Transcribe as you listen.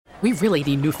We really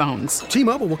need new phones.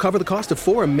 T-Mobile will cover the cost of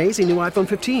 4 amazing new iPhone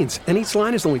 15s, and each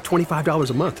line is only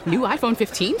 $25 a month. New iPhone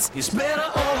 15s? It's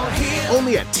better over here.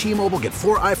 Only at T-Mobile, get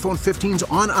 4 iPhone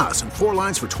 15s on us and 4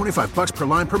 lines for $25 per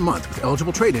line per month with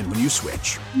eligible trade-in when you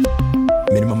switch.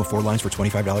 Minimum of 4 lines for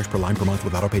 $25 per line per month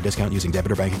with autopay discount using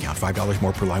debit or bank account. $5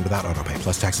 more per line without autopay,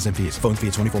 plus taxes and fees. Phone fee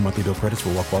at 24 monthly bill credits for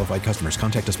well-qualified customers.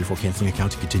 Contact us before canceling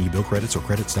account to continue bill credits or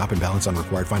credit stop and balance on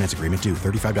required finance agreement due.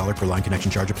 $35 per line connection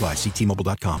charge applies. See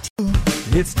T-Mobile.com.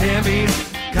 It's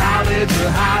Tammy's College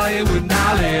of Hollywood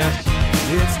Knowledge.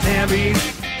 It's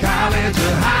Tammy's College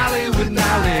of Hollywood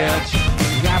Knowledge.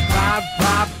 We got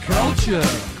pop culture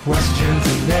questions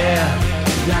in there.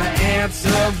 You gotta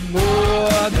answer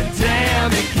more than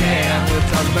Tammy can. We're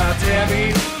talking about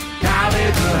Tammy's College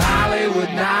of Hollywood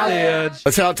Knowledge.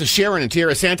 Let's out to Sharon in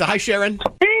Tierra Santa. Hi, Sharon.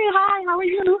 Hey, hi, how are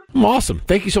you? I'm awesome.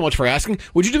 Thank you so much for asking.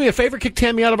 Would you do me a favor, kick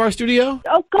Tammy out of our studio?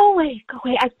 Oh, go away.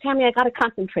 Tammy, I gotta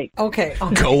concentrate. Okay.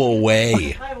 Go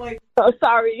away. Oh,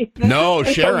 sorry. No,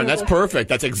 Sharon, that's perfect.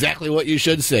 That's exactly what you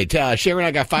should say. Sharon,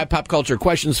 I got 5 pop culture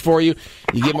questions for you.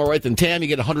 You get more right than Tam, you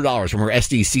get $100 from her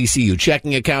SDCCU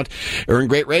checking account. Earn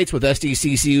great rates with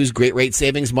SDCCU's Great Rate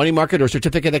Savings Money Market or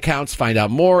Certificate accounts. Find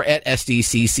out more at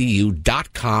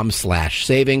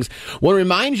sdccu.com/savings. Want to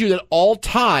remind you that all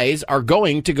ties are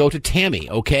going to go to Tammy,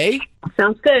 okay?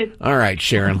 Sounds good. All right,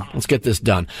 Sharon, let's get this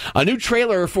done. A new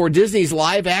trailer for Disney's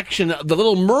live-action The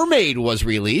Little Mermaid was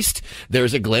released.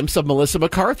 There's a glimpse of Melissa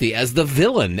McCarthy as the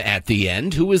villain at the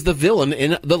end. Who is the villain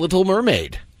in The Little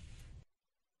Mermaid?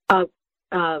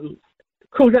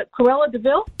 Cruella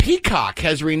DeVille? Peacock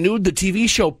has renewed the TV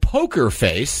show Poker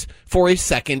Face for a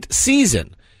second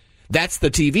season. That's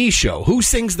the TV show. Who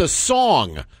sings the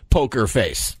song Poker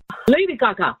Face? Lady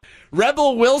Gaga.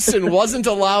 Rebel Wilson wasn't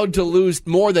allowed to lose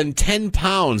more than 10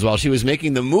 pounds while she was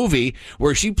making the movie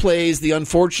where she plays the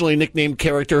unfortunately nicknamed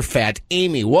character Fat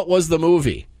Amy. What was the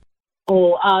movie?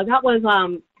 Oh, that was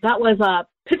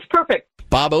Pitch Perfect.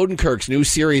 Bob Odenkirk's new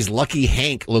series Lucky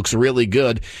Hank looks really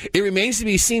good. It remains to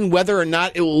be seen whether or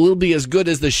not it will be as good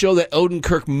as the show that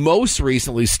Odenkirk most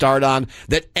recently starred on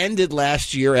that ended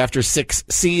last year after 6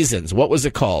 seasons. What was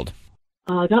it called?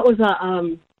 That was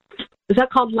is that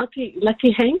called Lucky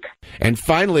Hank? And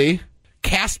finally,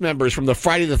 cast members from the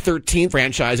Friday the 13th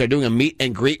franchise are doing a meet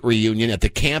and greet reunion at the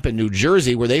camp in New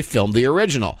Jersey where they filmed the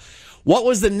original. What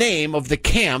was the name of the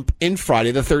camp in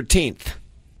Friday the 13th?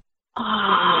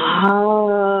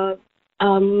 How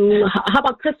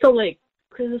about Crystal Lake?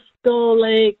 Let's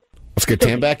get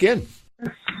Tam back in.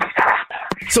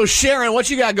 So, Sharon, what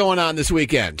you got going on this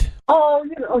weekend? Oh,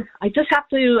 I just have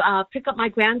to pick up my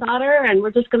granddaughter, and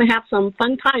we're just going to have some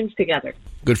fun times together.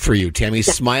 Good for you.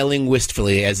 Tammy's smiling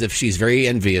wistfully as if she's very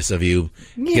envious of you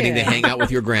getting to hang out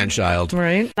with your grandchild.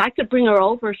 Right. I could bring her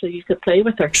over so you could play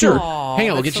with her. Sure. Aww, hang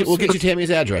on. We'll get you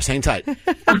Tammy's address. Hang tight.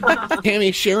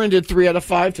 Tammy, Sharon did 3 out of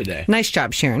 5 today. Nice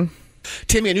job, Sharon.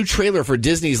 Tammy, a new trailer for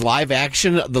Disney's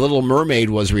live-action The Little Mermaid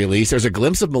was released. There's a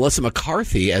glimpse of Melissa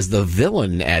McCarthy as the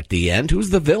villain at the end. Who's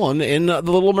the villain in The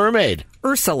Little Mermaid?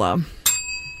 Ursula.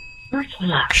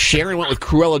 Sharon went with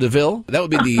Cruella DeVille. That would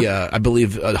be the, I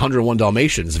believe, 101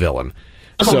 Dalmatians villain.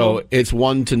 So it's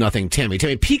 1-0 Tammy.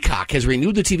 Tammy, Peacock has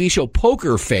renewed the TV show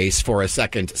Poker Face for a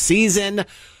second season.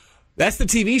 That's the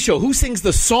TV show. Who sings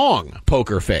the song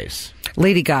Poker Face?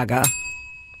 Lady Gaga.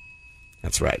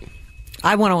 That's right.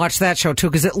 I want to watch that show,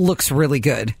 too, because it looks really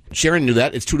good. Sharon knew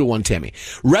that. It's 2-1 Tammy.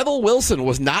 Rebel Wilson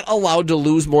was not allowed to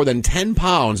lose more than 10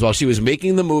 pounds while she was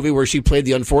making the movie where she played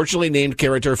the unfortunately named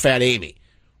character Fat Amy.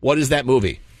 What is that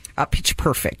movie? Pitch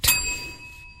Perfect.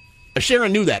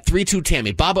 Sharon knew that. 3-2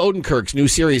 Tammy. Bob Odenkirk's new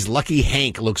series Lucky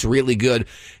Hank looks really good.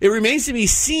 It remains to be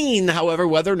seen, however,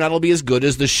 whether or not it'll be as good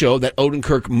as the show that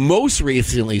Odenkirk most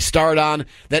recently starred on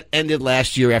that ended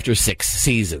last year after 6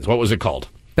 seasons. What was it called?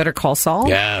 Better Call Saul?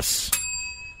 Yes.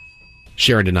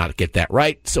 Sharon did not get that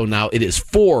right, so now it is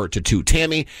 4-2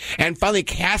 Tammy. And finally,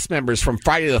 cast members from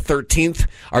Friday the 13th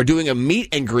are doing a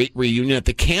meet and greet reunion at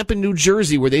the camp in New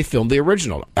Jersey where they filmed the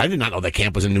original. I did not know that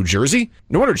camp was in New Jersey.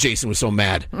 No wonder Jason was so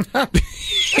mad.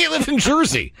 He lived in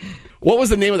Jersey. What was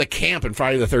the name of the camp in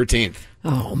Friday the 13th?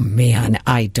 Oh, man,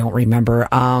 I don't remember.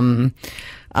 I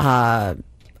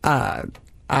don't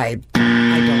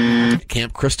know.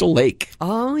 Camp Crystal Lake.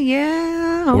 Oh,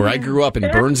 yeah. Where I grew up in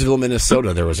Burnsville,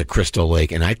 Minnesota, there was a Crystal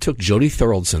Lake, and I took Jody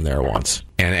Thoroldson there once.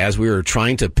 And as we were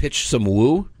trying to pitch some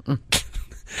woo,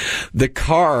 the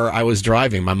car I was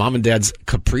driving, my mom and dad's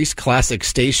Caprice Classic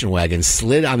station wagon,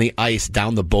 slid on the ice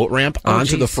down the boat ramp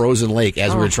onto the frozen lake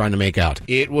as we were trying to make out.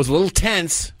 It was a little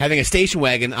tense having a station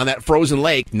wagon on that frozen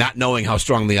lake, not knowing how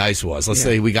strong the ice was. Let's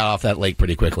say we got off that lake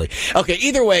pretty quickly. Okay,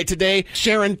 either way, today,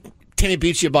 Sharon, Tammy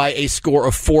beats you by a score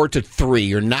of 4-3.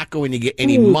 You're not going to get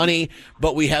any money,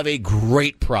 but we have a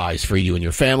great prize for you and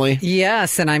your family.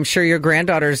 Yes, and I'm sure your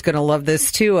granddaughter is going to love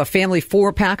this too. A family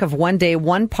 4-pack of one-day,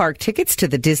 one-park tickets to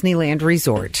the Disneyland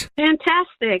Resort.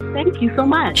 Fantastic. Thank you so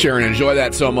much. Sharon, enjoy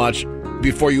that so much.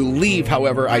 Before you leave,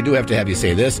 however, I do have to have you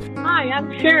say this. Hi,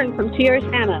 I'm Sharon from Tierra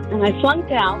Santa, and I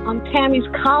flunked out on Tammy's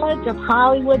College of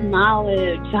Hollywood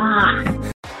Knowledge.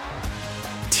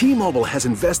 T-Mobile has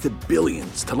invested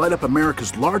billions to light up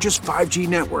America's largest 5G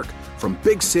network, from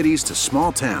big cities to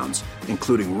small towns,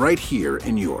 including right here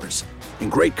in yours.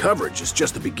 And great coverage is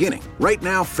just the beginning. Right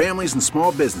now, families and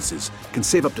small businesses can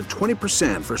save up to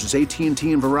 20% versus AT&T and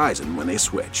Verizon when they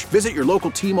switch. Visit your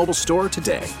local T-Mobile store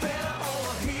today.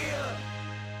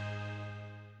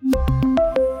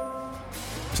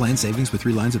 Plan savings with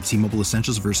 3 lines of T-Mobile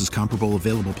Essentials versus comparable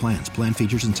available plans. Plan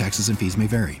features and taxes and fees may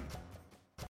vary.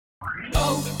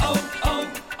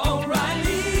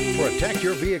 Protect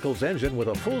your vehicle's engine with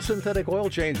a full synthetic oil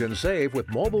change and save with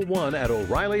Mobil 1 at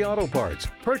O'Reilly Auto Parts.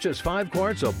 Purchase 5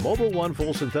 quarts of Mobil 1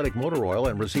 full synthetic motor oil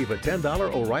and receive a $10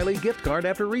 O'Reilly gift card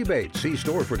after rebate. See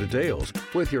store for details.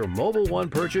 With your Mobil 1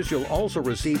 purchase, you'll also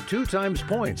receive 2 times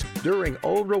points during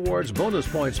O Rewards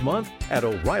Bonus Points Month at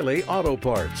O'Reilly Auto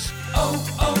Parts.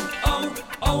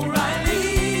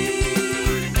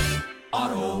 O'Reilly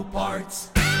Auto Parts.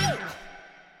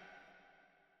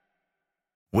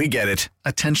 We get it.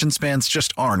 Attention spans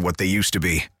just aren't what they used to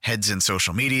be. Heads in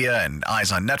social media and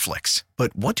eyes on Netflix.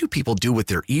 But what do people do with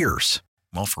their ears?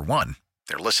 Well, for one,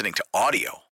 they're listening to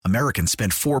audio. Americans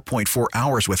spend 4.4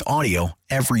 hours with audio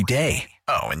every day.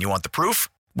 Oh, and you want the proof?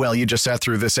 Well, you just sat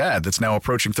through this ad that's now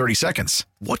approaching 30 seconds.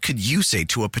 What could you say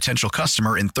to a potential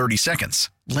customer in 30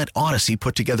 seconds? Let Odyssey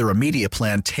put together a media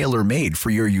plan tailor-made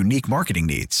for your unique marketing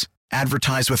needs.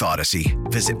 Advertise with Odyssey.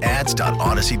 Visit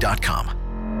ads.odyssey.com.